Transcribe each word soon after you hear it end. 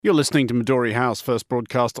You're listening to Midori House, first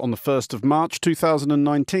broadcast on the 1st of March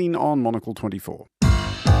 2019 on Monocle 24.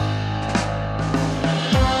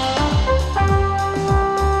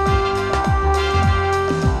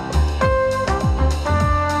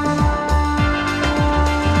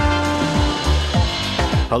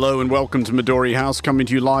 Hello and welcome to Midori House, coming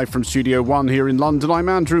to you live from Studio 1 here in London. I'm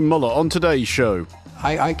Andrew Muller. On today's show,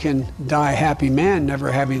 I can die a happy man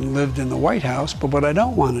never having lived in the White House, but what I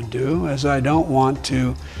don't want to do is I don't want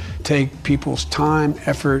to take people's time,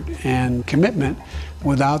 effort, and commitment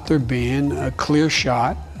without there being a clear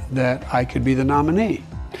shot that I could be the nominee.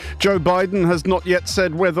 Joe Biden has not yet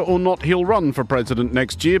said whether or not he'll run for president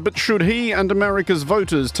next year, but should he and America's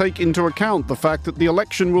voters take into account the fact that the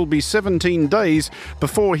election will be 17 days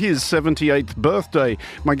before his 78th birthday?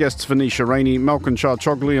 My guests Venetia Rainey, Malcolm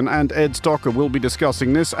Charchoglian and Ed Stocker will be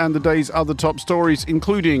discussing this and the day's other top stories,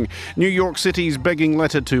 including New York City's begging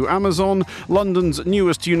letter to Amazon, London's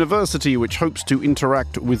newest university which hopes to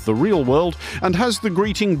interact with the real world, and has the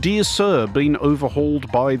greeting Dear Sir been overhauled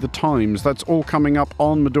by the Times? That's all coming up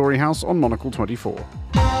on Midori House on Monocle 24.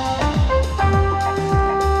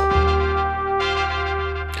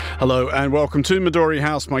 Hello and welcome to Midori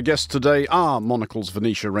House. My guests today are Monocle's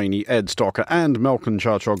Venetia Rainey, Ed Stocker and Malcolm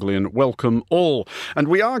Charchoglian. Welcome all. And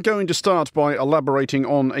we are going to start by elaborating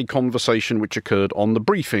on a conversation which occurred on the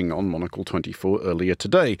briefing on Monocle 24 earlier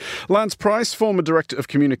today. Lance Price, former Director of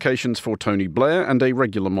Communications for Tony Blair and a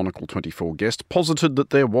regular Monocle 24 guest, posited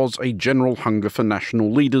that there was a general hunger for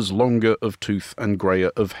national leaders, longer of tooth and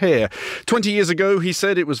greyer of hair. 20 years ago, he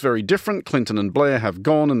said it was very different. Clinton and Blair have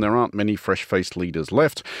gone and there aren't many fresh-faced leaders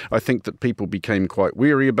left. I think that people became quite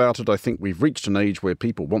weary about it. I think we've reached an age where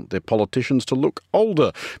people want their politicians to look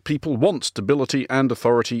older. People want stability and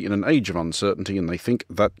authority in an age of uncertainty, and they think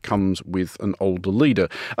that comes with an older leader.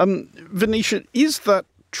 Venetia, is that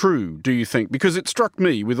true, do you think? Because it struck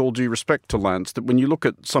me, with all due respect to Lance, that when you look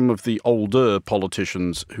at some of the older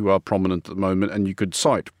politicians who are prominent at the moment, and you could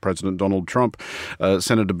cite President Donald Trump,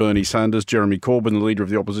 Senator Bernie Sanders, Jeremy Corbyn, the leader of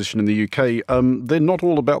the opposition in the UK, they're not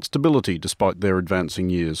all about stability despite their advancing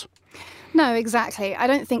years. No, exactly. I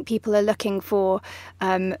don't think people are looking for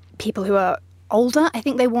people who are older. I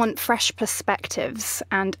think they want fresh perspectives.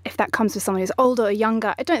 And if that comes with someone who's older or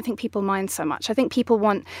younger, I don't think people mind so much. I think people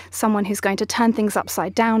want someone who's going to turn things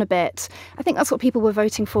upside down a bit. I think that's what people were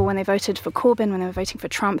voting for when they voted for Corbyn, when they were voting for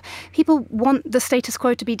Trump. People want the status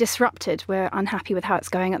quo to be disrupted. We're unhappy with how it's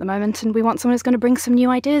going at the moment, and we want someone who's going to bring some new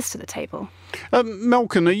ideas to the table.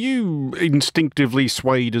 Malcolm, are you instinctively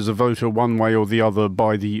swayed as a voter one way or the other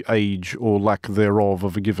by the age or lack thereof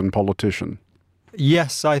of a given politician?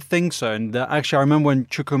 Yes, I think so. And actually, I remember when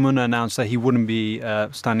Chukwuemeka announced that he wouldn't be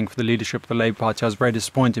standing for the leadership of the Labour Party, I was very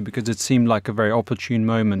disappointed because it seemed like a very opportune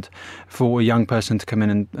moment for a young person to come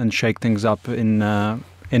in and shake things up in a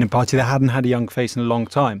party that hadn't had a young face in a long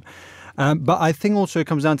time. But I think also it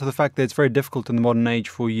comes down to the fact that it's very difficult in the modern age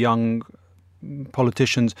for young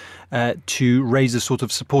politicians to raise the sort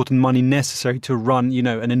of support and money necessary to run,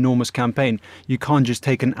 an enormous campaign. You can't just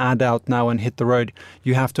take an ad out now and hit the road.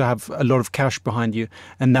 You have to have a lot of cash behind you,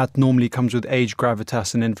 and that normally comes with age,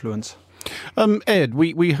 gravitas and influence. Ed,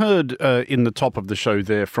 we heard in the top of the show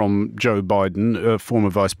there from Joe Biden,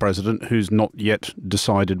 former vice president, who's not yet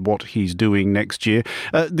decided what he's doing next year.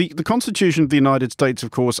 The Constitution of the United States,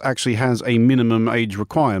 of course, actually has a minimum age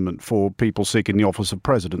requirement for people seeking the office of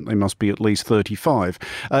president. They must be at least 35.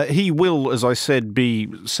 He will, as I said, be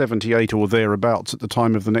 78 or thereabouts at the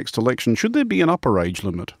time of the next election. Should there be an upper age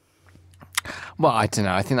limit? Well, I don't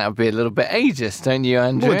know. I think that would be a little bit ageist, don't you,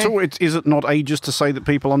 Andrew? Well, is it not ageist to say that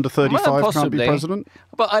people under 35 can't be president?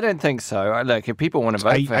 But I don't think so. Look, if people want to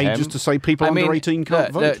vote for him... Ageist to say people under 18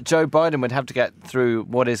 can't vote? Look, Joe Biden would have to get through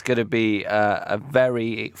what is going to be a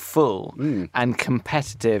very full and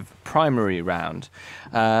competitive primary round.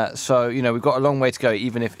 So, we've got a long way to go,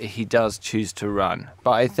 even if he does choose to run.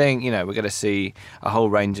 But I think, we're going to see a whole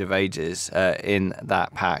range of ages in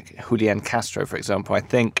that pack. Julian Castro, for example, I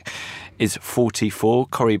think is 44.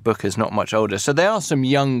 Cory Booker's not much older. So there are some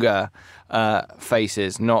younger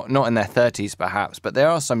faces, not in their 30s perhaps, but there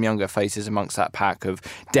are some younger faces amongst that pack of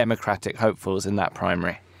Democratic hopefuls in that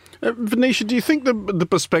primary. Venetia, do you think the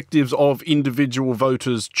perspectives of individual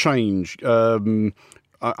voters change?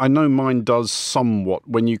 I know mine does somewhat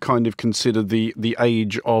when you kind of consider the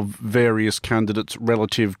age of various candidates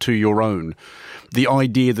relative to your own. The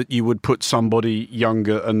idea that you would put somebody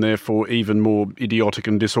younger and therefore even more idiotic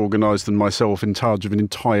and disorganised than myself in charge of an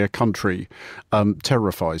entire country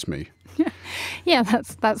terrifies me. Yeah,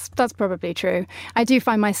 that's probably true. I do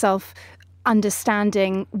find myself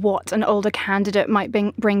understanding what an older candidate might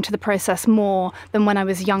bring to the process more than when I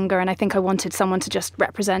was younger. And I think I wanted someone to just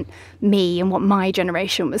represent me and what my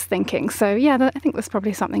generation was thinking. So, yeah, I think there's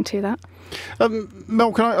probably something to that.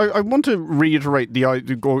 Malcolm, I want to reiterate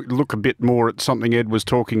look a bit more at something Ed was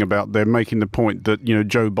talking about there, making the point that,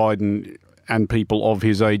 Joe Biden and people of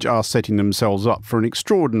his age are setting themselves up for an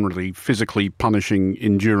extraordinarily physically punishing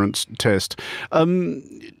endurance test.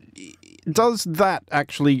 Does that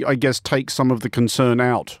actually, I guess, take some of the concern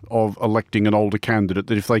out of electing an older candidate,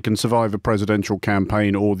 that if they can survive a presidential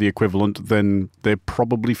campaign or the equivalent, then they're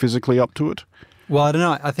probably physically up to it? Well, I don't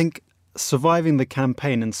know. I think surviving the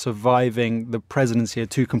campaign and surviving the presidency are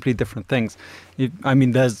two completely different things.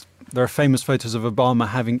 There are famous photos of Obama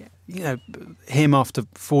having, him after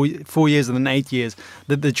four years and then 8 years.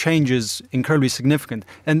 The change is incredibly significant.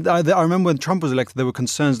 And I remember when Trump was elected, there were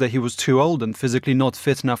concerns that he was too old and physically not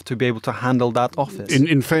fit enough to be able to handle that office.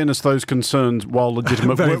 In fairness, those concerns, while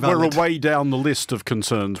legitimate, were way down the list of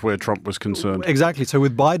concerns where Trump was concerned. Exactly. So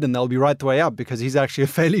with Biden, they'll be right the way up because he's actually a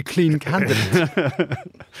fairly clean candidate.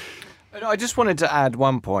 I just wanted to add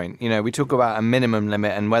one point. We talk about a minimum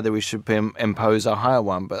limit and whether we should impose a higher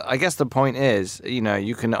one. But I guess the point is,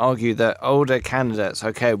 you can argue that older candidates,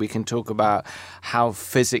 okay, we can talk about how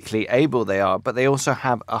physically able they are, but they also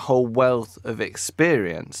have a whole wealth of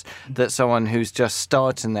experience that someone who's just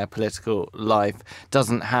starting their political life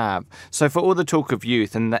doesn't have. So for all the talk of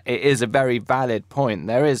youth, and it is a very valid point,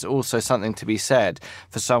 there is also something to be said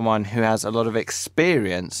for someone who has a lot of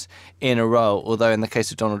experience in a role, although in the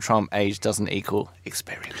case of Donald Trump, age doesn't equal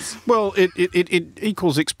experience. Well, it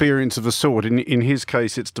equals experience of a sort. In his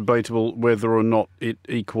case, it's debatable whether or not it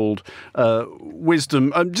equaled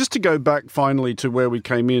wisdom. Just to go back finally to where we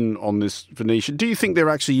came in on this, Venetia, do you think there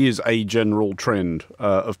actually is a general trend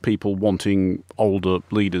of people wanting older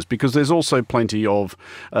leaders? Because there's also plenty of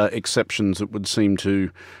exceptions that would seem to,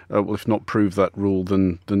 if not prove that rule,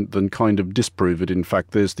 then kind of disprove it. In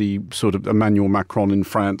fact, there's the sort of Emmanuel Macron in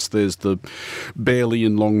France. There's the barely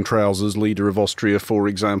in long trousers leader of Austria, for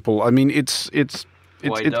example. I mean, it's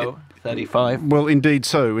Guaido, 35. Well, indeed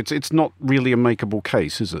so. It's not really a makeable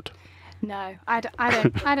case, is it? No, I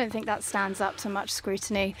don't think that stands up to much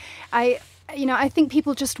scrutiny. I think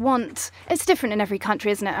people just want... It's different in every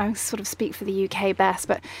country, isn't it? I sort of speak for the UK best,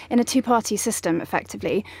 but in a two-party system,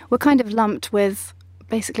 effectively, we're kind of lumped with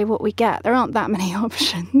basically what we get. There aren't that many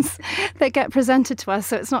options that get presented to us,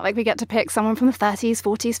 so it's not like we get to pick someone from the 30s,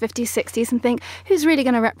 40s, 50s, 60s and think, who's really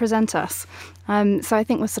going to represent us? So I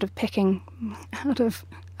think we're sort of picking out of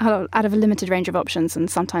a limited range of options,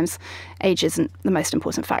 and sometimes age isn't the most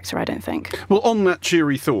important factor, I don't think. Well, on that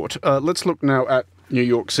cheery thought, let's look now at New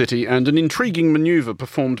York City and an intriguing manoeuvre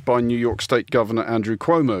performed by New York State Governor Andrew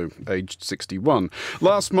Cuomo, aged 61.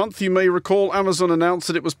 Last month, you may recall, Amazon announced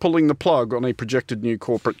that it was pulling the plug on a projected new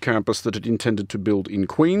corporate campus that it intended to build in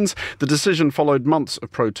Queens. The decision followed months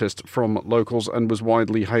of protest from locals and was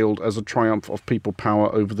widely hailed as a triumph of people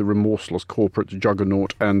power over the remorseless corporate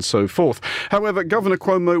juggernaut and so forth. However, Governor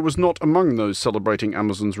Cuomo was not among those celebrating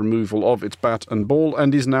Amazon's removal of its bat and ball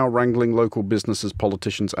and is now wrangling local businesses,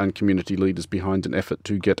 politicians and community leaders behind an effort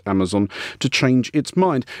to get Amazon to change its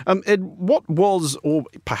mind. Ed, what was, or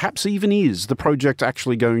perhaps even is, the project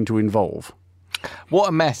actually going to involve? What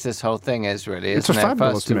a mess this whole thing is, really, isn't it? It's a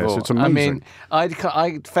fabulous mess. It's amazing. I mean,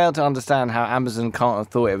 I fail to understand how Amazon can't have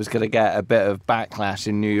thought it was going to get a bit of backlash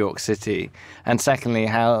in New York City. And secondly,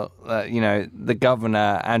 how, the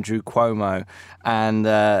governor, Andrew Cuomo, and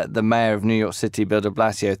the mayor of New York City, Bill de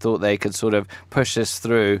Blasio, thought they could sort of push this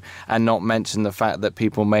through and not mention the fact that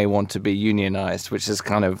people may want to be unionized, which is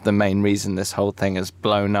kind of the main reason this whole thing has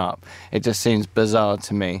blown up. It just seems bizarre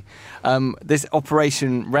to me. This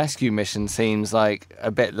Operation Rescue mission seems like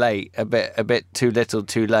a bit late, a bit too little,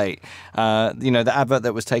 too late. The advert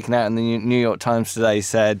that was taken out in the New York Times today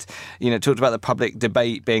said, talked about the public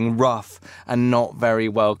debate being rough and not very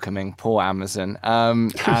welcoming. Poor Amazon.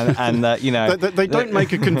 They don't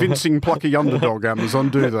make a convincing, plucky underdog, Amazon,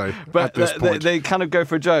 do they? But at this point, they kind of go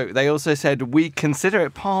for a joke. They also said, "We consider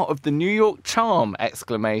it part of the New York charm!" ! As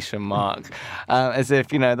if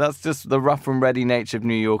that's just the rough and ready nature of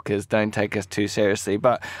New Yorkers. Don't take us too seriously.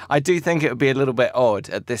 But I do think it would be a little bit odd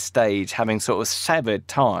at this stage, having sort of severed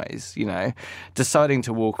ties, deciding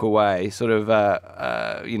to walk away, sort of,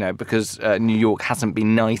 because New York hasn't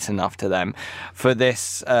been nice enough to them, for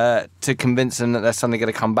this to convince them that they're suddenly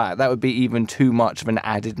going to come back. That would be even too much of an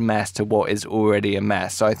added mess to what is already a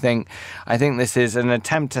mess. So I think this is an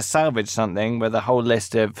attempt to salvage something with a whole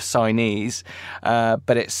list of signees,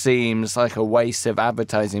 but it seems like a waste of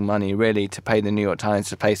advertising money, really, to pay the New York Times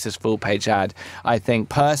to place this full-page ad. I think,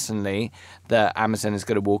 personally, that Amazon is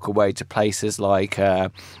going to walk away to places like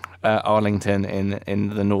Arlington in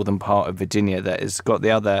the northern part of Virginia that has got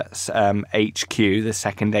the other HQ, the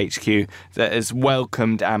second HQ, that has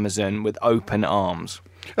welcomed Amazon with open arms.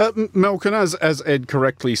 Malcolm, as Ed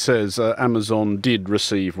correctly says, Amazon did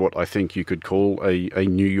receive what I think you could call a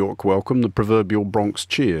New York welcome, the proverbial Bronx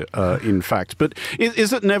cheer, in fact. But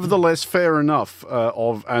is it nevertheless fair enough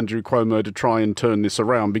of Andrew Cuomo to try and turn this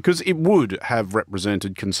around? Because it would have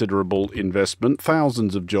represented considerable investment,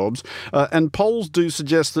 thousands of jobs, and polls do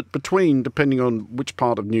suggest that depending on which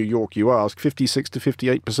part of New York you ask, 56 to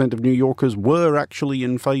 58% of New Yorkers were actually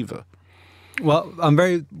in favour. Well, I'm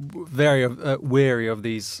very wary of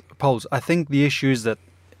these polls. I think the issue is that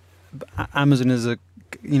Amazon is a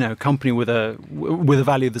company with a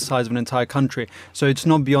value the size of an entire country. So it's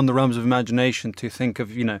not beyond the realms of imagination to think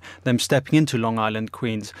of them stepping into Long Island,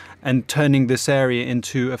 Queens, and turning this area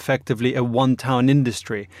into effectively a one-town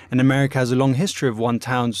industry. And America has a long history of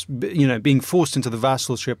one-towns, being forced into the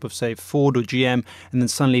vassalship of, say, Ford or GM, and then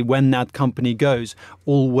suddenly when that company goes,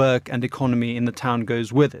 all work and economy in the town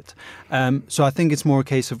goes with it. So I think it's more a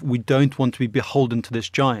case of we don't want to be beholden to this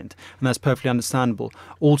giant, and that's perfectly understandable.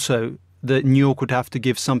 Also, that New York would have to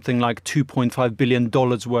give something like $2.5 billion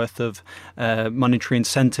worth of monetary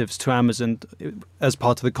incentives to Amazon as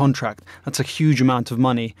part of the contract. That's a huge amount of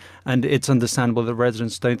money, and it's understandable that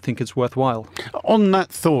residents don't think it's worthwhile. On that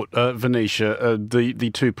thought, Venetia, the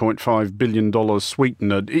 $2.5 billion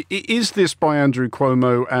sweetener, is this by Andrew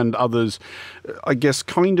Cuomo and others, I guess,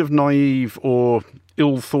 kind of naive or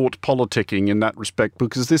ill-thought politicking in that respect?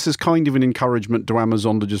 Because this is kind of an encouragement to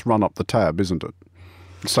Amazon to just run up the tab, isn't it?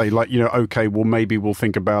 Say, okay, well, maybe we'll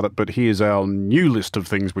think about it, but here's our new list of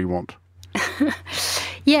things we want.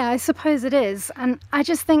 Yeah, I suppose it is. And I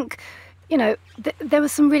just think, there were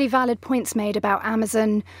some really valid points made about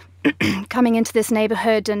Amazon coming into this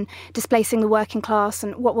neighbourhood and displacing the working class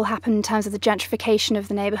and what will happen in terms of the gentrification of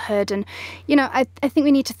the neighbourhood. And, I think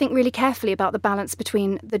we need to think really carefully about the balance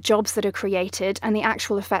between the jobs that are created and the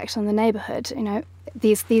actual effect on the neighbourhood.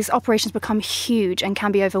 These operations become huge and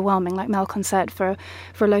can be overwhelming, like Malcolm said, for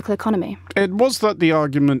a local economy. Ed, was that the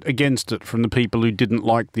argument against it from the people who didn't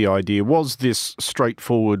like the idea? Was this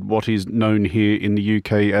straightforward, what is known here in the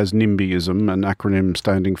UK as NIMBYism, an acronym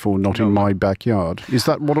standing for Not in My Backyard? Is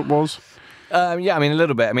that what it was? Yeah, a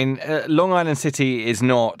little bit. Long Island City is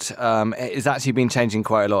not, it's actually been changing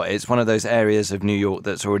quite a lot. It's one of those areas of New York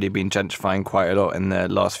that's already been gentrifying quite a lot in the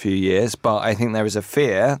last few years. But I think there is a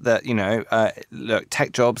fear that, look,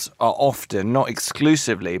 tech jobs are often, not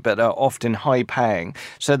exclusively, but are often high paying.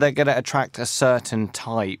 So they're going to attract a certain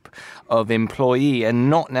type of employee and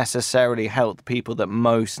not necessarily help people that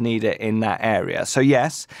most need it in that area. So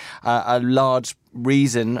yes, a large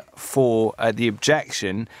reason for the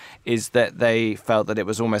objection is that they felt that it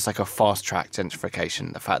was almost like a fast-track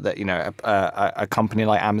gentrification. The fact that, a company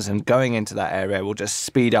like Amazon going into that area will just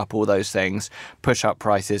speed up all those things, push up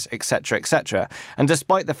prices, etc., etc. And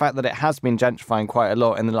despite the fact that it has been gentrifying quite a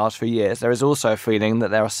lot in the last few years, there is also a feeling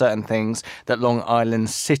that there are certain things that Long Island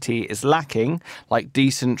City is lacking, like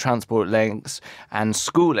decent transport links and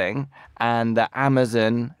schooling, and that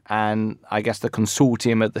Amazon and I guess the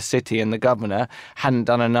consortium of the city and the governor hadn't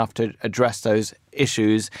done enough to address those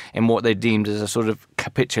issues in what they deemed as a sort of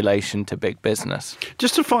capitulation to big business.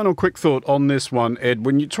 Just a final quick thought on this one, Ed.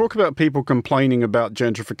 When you talk about people complaining about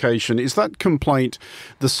gentrification, is that complaint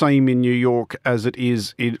the same in New York as it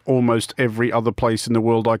is in almost every other place in the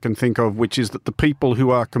world I can think of, which is that the people who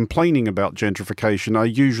are complaining about gentrification are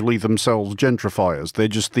usually themselves gentrifiers? They're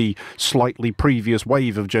just the slightly previous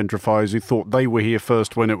wave of gentrifiers who thought they were here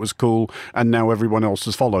first when it was cool, and now everyone else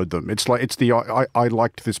has followed them. It's the I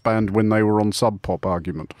liked this band when they were on Sub Pop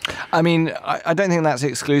argument. I don't think that's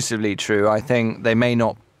exclusively true. I think they may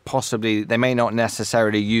not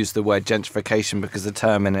necessarily use the word gentrification because the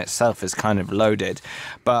term in itself is kind of loaded.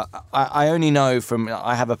 But I only know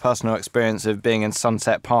I have a personal experience of being in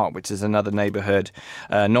Sunset Park, which is another neighborhood,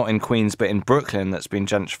 not in Queens, but in Brooklyn, that's been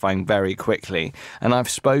gentrifying very quickly. And I've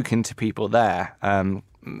spoken to people there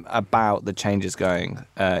about the changes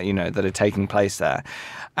that are taking place there.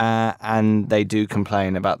 And they do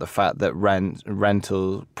complain about the fact that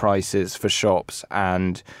rental prices for shops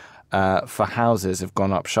and for houses have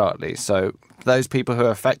gone up sharply. So those people who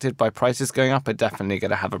are affected by prices going up are definitely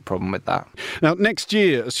going to have a problem with that. Now, next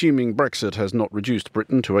year, assuming Brexit has not reduced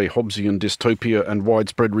Britain to a Hobbesian dystopia and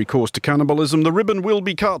widespread recourse to cannibalism, the ribbon will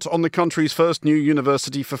be cut on the country's first new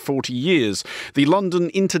university for 40 years. The London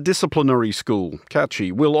Interdisciplinary School,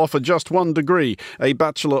 catchy, will offer just one degree, a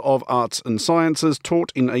Bachelor of Arts and Sciences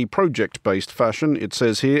taught in a project-based fashion, it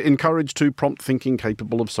says here, encouraged to prompt thinking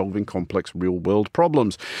capable of solving complex real-world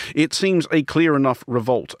problems. It seems a clear enough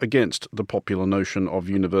revolt against the popular notion of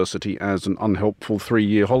university as an unhelpful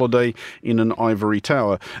 3-year holiday in an ivory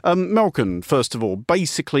tower. Malcolm, first of all,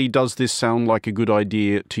 basically, does this sound like a good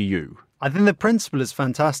idea to you? I think the principle is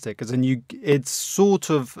fantastic, as in it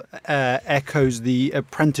sort of echoes the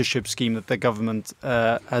apprenticeship scheme that the government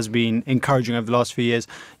has been encouraging over the last few years.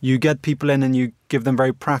 You get people in and you give them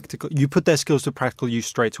very practical, you put their skills to practical use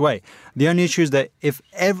straight away. The only issue is that if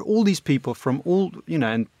all these people from all,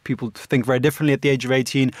 and people think very differently at the age of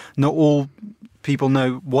 18, not all people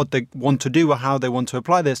know what they want to do or how they want to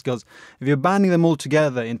apply their skills. If you're banding them all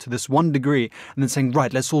together into this one degree and then saying,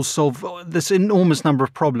 right, let's all solve this enormous number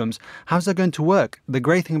of problems, how's that going to work? The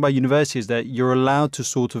great thing about university is that you're allowed to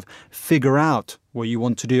sort of figure out what you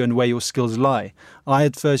want to do and where your skills lie. I,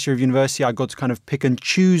 at first year of university, I got to kind of pick and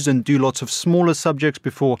choose and do lots of smaller subjects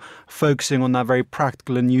before focusing on that very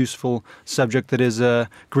practical and useful subject that is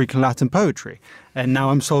Greek and Latin poetry. And now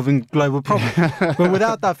I'm solving global problems. But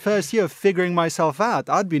without that first year of figuring myself out,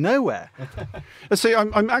 I'd be nowhere. See,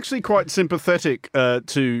 I'm actually quite sympathetic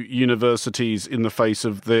to universities in the face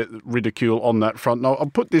of the ridicule on that front. Now, I'll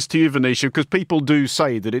put this to you, Venetia, because people do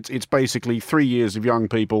say that it's basically 3 years of young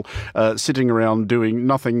people sitting around doing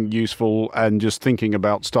nothing useful and just thinking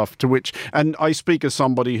about stuff, to which, and I speak as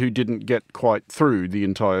somebody who didn't get quite through the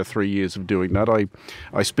entire 3 years of doing that.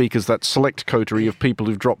 I speak as that select coterie of people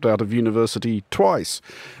who've dropped out of university twice.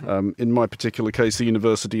 In my particular case, the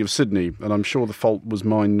University of Sydney, and I'm sure the fault was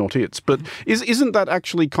mine, not its. But isn't that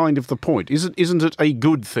actually kind of the point? Isn't it a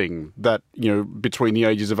good thing that, between the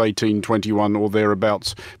ages of 18, 21 or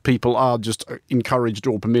thereabouts, people are just encouraged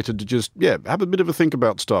or permitted to just, have a bit of a think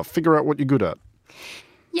about stuff, figure out what you're good at?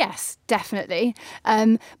 Yes, definitely.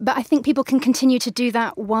 But I think people can continue to do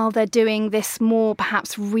that while they're doing this more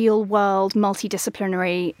perhaps real-world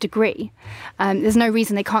multidisciplinary degree. There's no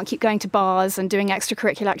reason they can't keep going to bars and doing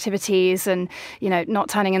extracurricular activities and, not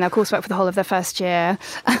turning in their coursework for the whole of their first year.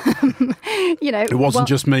 It wasn't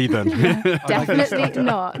just me then. Definitely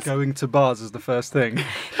not. Going to bars is the first thing.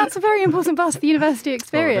 That's a very important part of the university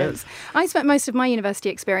experience. I spent most of my university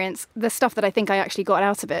experience, the stuff that I think I actually got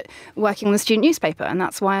out of it, working on the student newspaper, and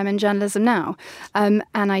that's why I'm in journalism now. And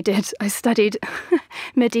I studied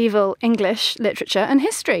medieval English literature and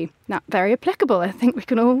history. Not very applicable, I think we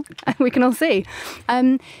can all see.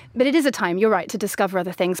 But it is a time, you're right, to discover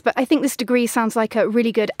other things. But I think this degree sounds like a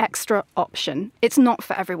really good extra option. It's not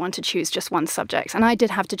for everyone to choose just one subject. And I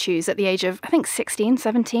did have to choose at the age of, I think, 16,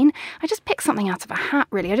 17. I just picked something out of a hat,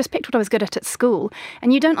 really. I just picked what I was good at school.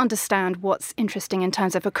 And you don't understand what's interesting in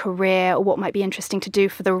terms of a career or what might be interesting to do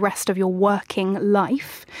for the rest of your working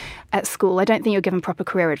life at school. I don't think you're given proper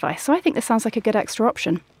career advice. So I think this sounds like a good extra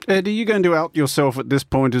option. Ed, are you going to out yourself at this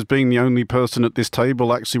point as being the only person at this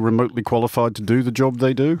table actually remotely qualified to do the job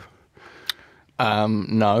they do?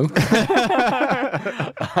 No.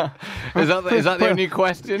 Is that the only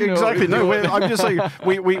question? Exactly. No, I'm just saying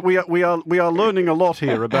we are learning a lot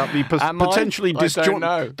here about the potentially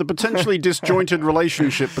disjointed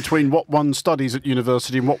relationship between what one studies at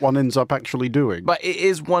university and what one ends up actually doing. But it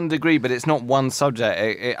is one degree, but it's not one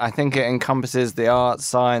subject. I think it encompasses the arts,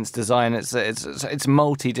 science, design. It's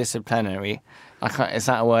multidisciplinary. Is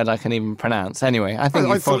that a word I can even pronounce? Anyway, I think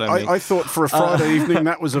you follow me. I thought for a Friday evening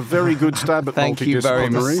that was a very good stab at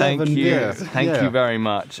multidisciplinary. Thank you very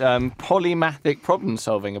much. Polymathic problem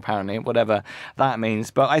solving, apparently, whatever that means.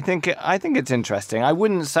 But I think it's interesting. I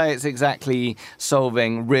wouldn't say it's exactly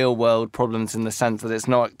solving real world problems in the sense that it's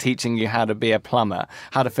not teaching you how to be a plumber,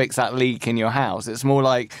 how to fix that leak in your house. It's more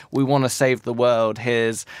like, we want to save the world.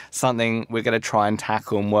 Here's something we're going to try and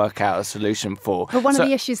tackle and work out a solution for. But one of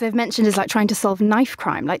the issues they've mentioned is like trying to solve knife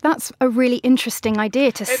crime. Like, that's a really interesting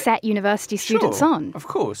idea to set university students on. Of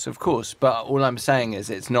course. But all I'm saying is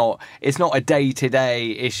it's not a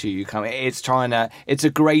day-to-day issue. It's a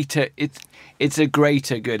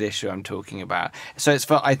greater good issue I'm talking about. So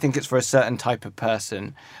I think it's for a certain type of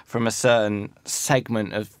person from a certain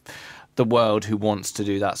segment of the world who wants to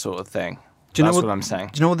do that sort of thing. That's what I'm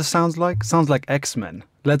saying. Do you know what this sounds like? It sounds like X-Men.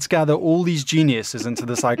 Let's gather all these geniuses into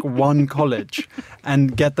this like one college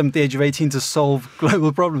and get them at the age of 18 to solve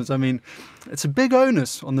global problems. I mean, it's a big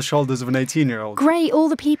onus on the shoulders of an 18-year-old. Great, all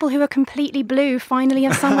the people who are completely blue finally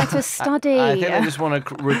have somewhere to study. I think they just want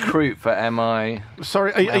to recruit for MI.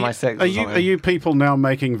 Sorry, are you people now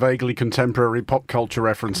making vaguely contemporary pop culture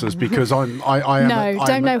references? Because I am. No,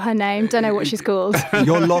 don't know her name, don't know what she's called.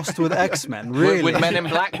 You're lost with X-Men, really? Would Men in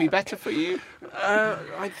Black be better for you?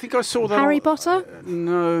 I think I saw that. Harry Potter?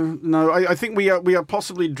 No. I think we are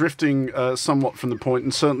possibly drifting somewhat from the point,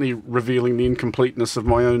 and certainly revealing the incompleteness of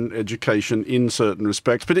my own education in certain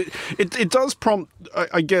respects. But it does prompt,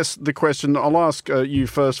 I guess, the question. I'll ask you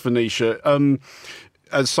first, Venetia.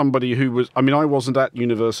 As somebody who was, I mean, I wasn't at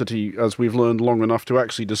university, as we've learned, long enough to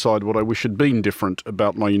actually decide what I wish had been different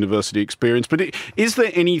about my university experience. But is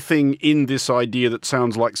there anything in this idea that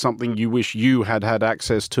sounds like something you wish you had had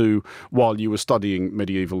access to while you were studying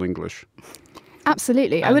medieval English?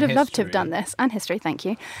 Absolutely. And I would have loved to have history. done this. And history, thank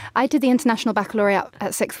you. I did the International Baccalaureate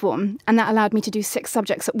at sixth form, and that allowed me to do 6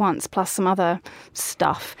 subjects at once, plus some other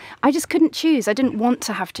stuff. I just couldn't choose. I didn't want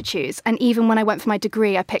to have to choose. And even when I went for my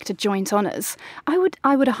degree, I picked a joint honours. I would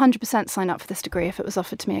 100% sign up for this degree if it was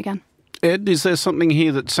offered to me again. Ed, is there something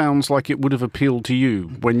here that sounds like it would have appealed to you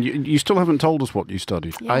when you still haven't told us what you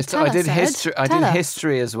studied? Yeah, I tell did us, Ed. history. I Tell did us.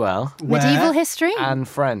 history as well, Medieval history? and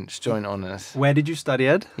French joint honours. Where did you study,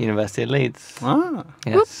 Ed? University of Leeds. Ah.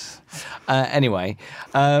 Yes. Anyway,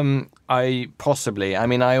 I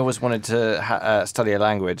always wanted to study a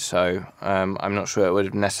language, so I'm not sure it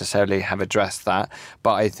would necessarily have addressed that.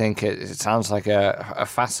 But I think it sounds like a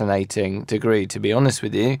fascinating degree, to be honest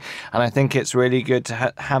with you. And I think it's really good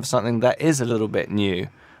to have something that is a little bit new.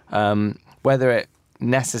 Whether it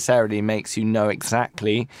necessarily makes you know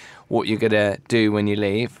exactly what you're going to do when you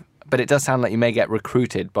leave, but it does sound like you may get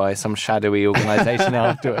recruited by some shadowy organisation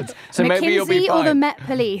afterwards. So maybe you'll be McKinsey fine. or the Met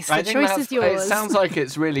Police? The choice is yours. It sounds like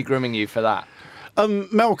it's really grooming you for that.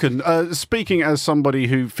 Malcolm, speaking as somebody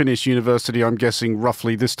who finished university, I'm guessing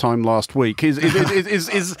roughly this time last week, does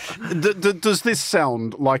this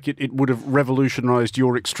sound like it would have revolutionised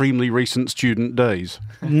your extremely recent student days?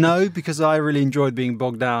 No, because I really enjoyed being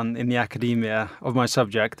bogged down in the academia of my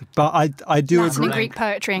subject. But I do Latin agree. and Greek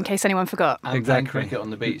poetry, in case anyone forgot. And Exactly. playing cricket on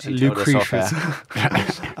the beach. He told us off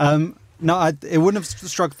Lucretius. air. No, it wouldn't have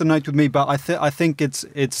struck the note with me, but I think it's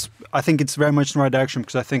very much in the right direction,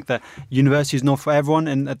 because I think that university is not for everyone,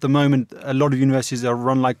 and at the moment a lot of universities are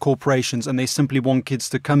run like corporations, and they simply want kids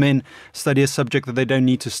to come in, study a subject that they don't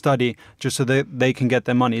need to study just so they can get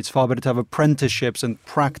their money. It's far better to have apprenticeships and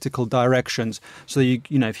practical directions, so you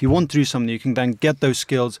know if you want to do something, you can then get those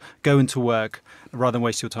skills, go into work rather than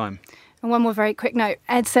waste your time. And one more very quick note.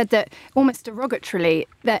 Ed said that almost derogatorily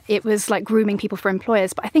that it was like grooming people for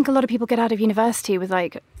employers. But I think a lot of people get out of university with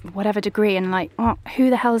like whatever degree and like, oh,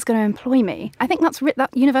 who the hell is going to employ me? I think that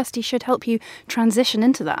university should help you transition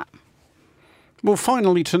into that. Well,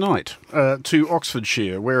 finally tonight, to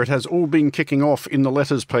Oxfordshire, where it has all been kicking off in the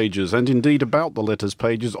letters pages, and indeed about the letters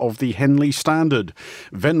pages of the Henley Standard,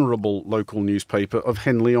 venerable local newspaper of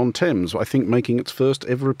Henley-on-Thames, I think making its first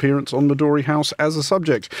ever appearance on Midori House as a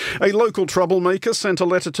subject. A local troublemaker sent a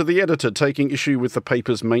letter to the editor taking issue with the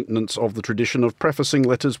paper's maintenance of the tradition of prefacing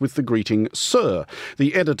letters with the greeting Sir.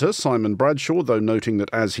 The editor, Simon Bradshaw, though noting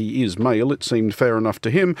that as he is male it seemed fair enough to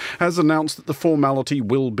him, has announced that the formality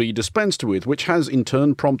will be dispensed with, which has in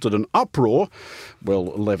turn prompted an uproar,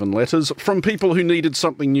 11 letters, from people who needed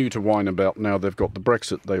something new to whine about now they've got the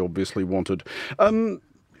Brexit they obviously wanted.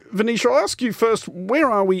 Venetia, I'll ask you first, where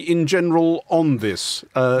are we in general on this,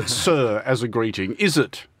 sir, as a greeting? Is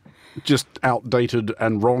it just outdated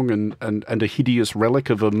and wrong and a hideous relic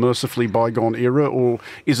of a mercifully bygone era, or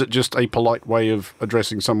is it just a polite way of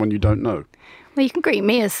addressing someone you don't know? Well, you can greet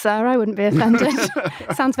me as sir. I wouldn't be offended.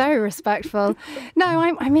 Sounds very respectful. No,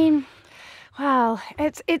 I mean... Well,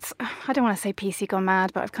 it's. I don't want to say PC gone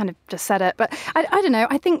mad, but I've kind of just said it. But I don't know.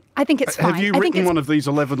 I think it's fine. Have you written one of these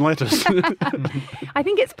 11 letters? I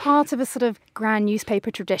think it's part of a sort of grand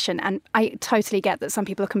newspaper tradition, and I totally get that some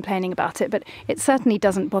people are complaining about it, but it certainly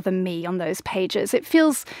doesn't bother me on those pages. It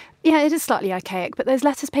feels, it is slightly archaic, but those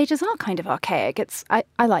letters pages are kind of archaic.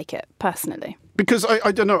 I like it personally. Because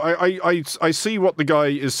I don't know, I see what the guy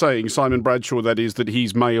is saying, Simon Bradshaw, that is, that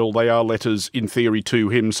he's male, they are letters in theory to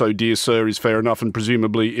him, so dear sir is fair enough, and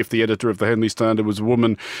presumably if the editor of the Henley Standard was a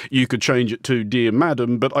woman, you could change it to dear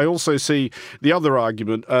madam. But I also see the other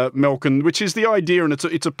argument, Malcolm, which is the idea, and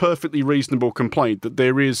it's a perfectly reasonable complaint, that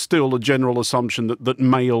there is still a general assumption that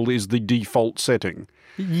male is the default setting.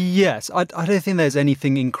 Yes, I don't think there's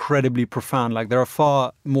anything incredibly profound. Like, there are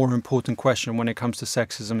far more important questions when it comes to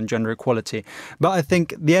sexism and gender equality. But I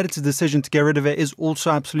think the editor's decision to get rid of it is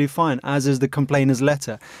also absolutely fine, as is the complainer's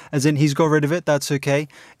letter. As in, he's got rid of it, that's okay.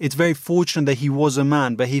 It's very fortunate that he was a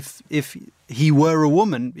man, but if he were a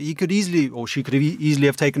woman, he could easily, or she could easily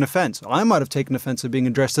have taken offence. I might have taken offence at being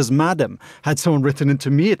addressed as madam, had someone written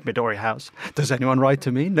into me at Midori House. Does anyone write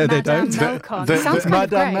to me? No, they don't. Melkon. Sounds kind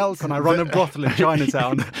Madame of great. Melkon. I run a brothel in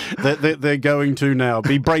Chinatown. They're going to now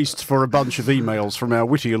be braced for a bunch of emails from our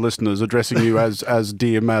wittier listeners addressing you as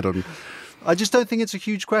dear madam. I just don't think it's a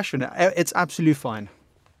huge question. It's absolutely fine.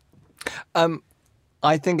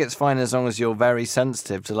 I think it's fine as long as you're very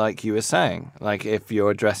sensitive to, like you were saying, like if you're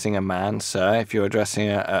addressing a man, sir, if you're addressing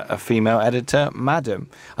a female editor, madam.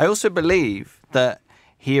 I also believe that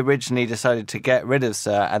he originally decided to get rid of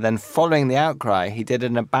sir, and then following the outcry, he did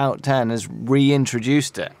an about turn, has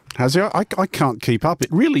reintroduced it. Has he? I can't keep up.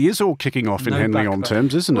 It really is all kicking off in Henley on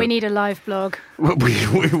Thames, isn't it? We need a live blog.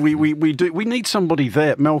 We do. We need somebody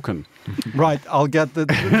there, Melkon. Right, I'll get the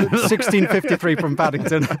 1653 from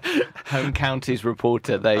Paddington. Home Counties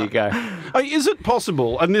reporter, there you go. Is it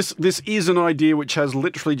possible, and this is an idea which has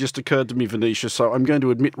literally just occurred to me, Venetia, so I'm going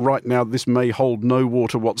to admit right now this may hold no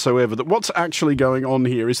water whatsoever, that what's actually going on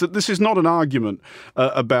here is that this is not an argument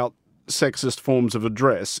about sexist forms of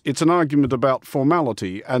address. It's an argument about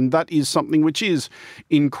formality, and that is something which is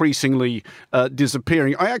increasingly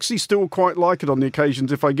disappearing. I actually still quite like it on the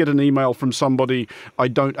occasions if I get an email from somebody I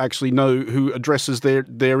don't actually know who addresses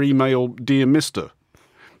their email Dear Mr.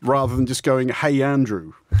 rather than just going Hey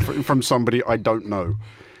Andrew from somebody I don't know.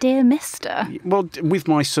 Dear Mister. Well, with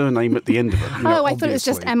my surname at the end of it. I thought it was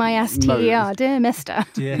just M-I-S-T-E-R. No. Dear Mister.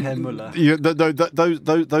 Dear Hemula. Yeah,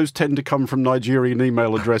 those tend to come from Nigerian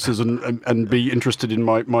email addresses and be interested in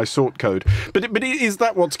my sort code. But is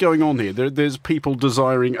that what's going on here? There's people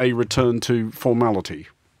desiring a return to formality.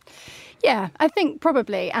 Yeah, I think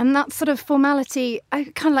probably. And that sort of formality, I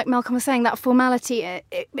kind of like Malcolm was saying, that formality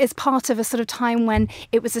is part of a sort of time when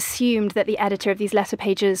it was assumed that the editor of these letter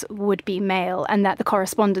pages would be male and that the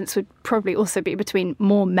correspondence would probably also be between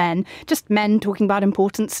more men, just men talking about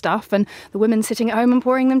important stuff and the women sitting at home and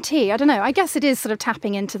pouring them tea. I don't know. I guess it is sort of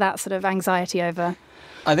tapping into that sort of anxiety over...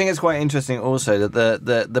 I think it's quite interesting also that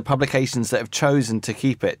the publications that have chosen to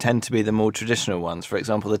keep it tend to be the more traditional ones. For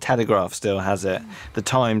example, the Telegraph still has it, the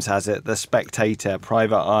Times has it, the Spectator,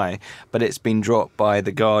 Private Eye, but it's been dropped by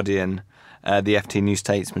the Guardian, the FT New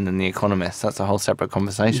Statesman and the Economist. That's a whole separate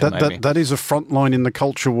conversation, maybe. That is a front line in the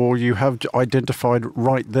culture war you have identified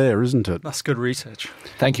right there, isn't it? That's good research.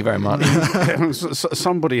 Thank you very much.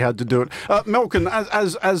 Somebody had to do it. Melkon,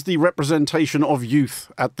 as the representation of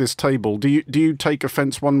youth at this table, do you take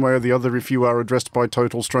offence one way or the other if you are addressed by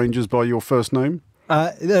total strangers by your first name?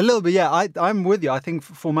 A little bit, yeah. I'm with you. I think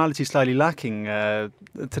formality is slightly lacking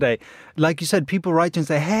today. Like you said, people write and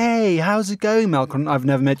say, "Hey, how's it going, Malcolm? I've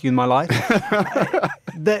never met you in my life."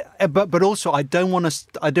 But also, I don't want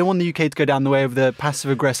the UK to go down the way of the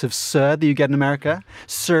passive aggressive "sir" that you get in America.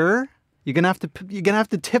 Sir, you're gonna have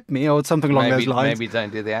to tip me or something along those lines. Maybe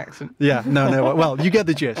don't do the accent. Yeah, no. Well, you get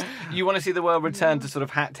the gist. You want to see the world return to sort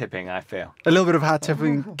of hat tipping, I feel. A little bit of hat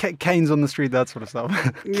tipping, canes on the street, that sort of stuff.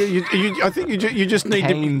 I think you just need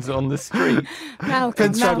canes on the street.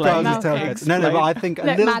 Malcolm. No, but I think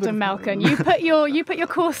Look, Madam Malcolm, you put your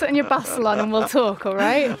corset and your bustle on, and we'll talk. All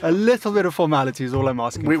right. A little bit of formality is all I'm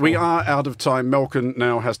asking for. We are out of time. Melkon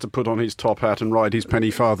now has to put on his top hat and ride his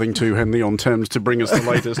penny farthing to Henley on Thames to bring us the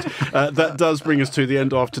latest. That does bring us to the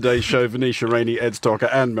end of today's show. Venetia Rainey, Ed Stocker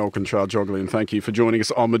and Melkon Charjogli, and thank you for joining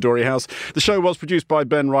us on Midori House. The show was produced by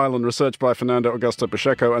Ben Ryland, researched by Fernando Augusto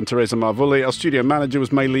Pacheco and Teresa Marvulli. Our studio manager was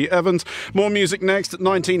Maylee Evans. More music next. At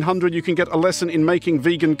 1900, you can get a lesson in making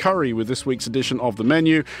vegan curry with this week's edition of The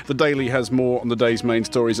Menu. The Daily has more on the day's main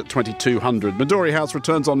stories at 2200. Midori House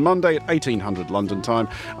returns on Monday at 1800 London time.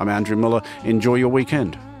 I'm Andrew Muller. Enjoy your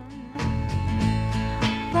weekend.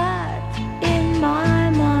 But in my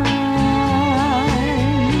mind,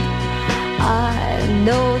 I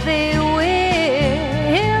know they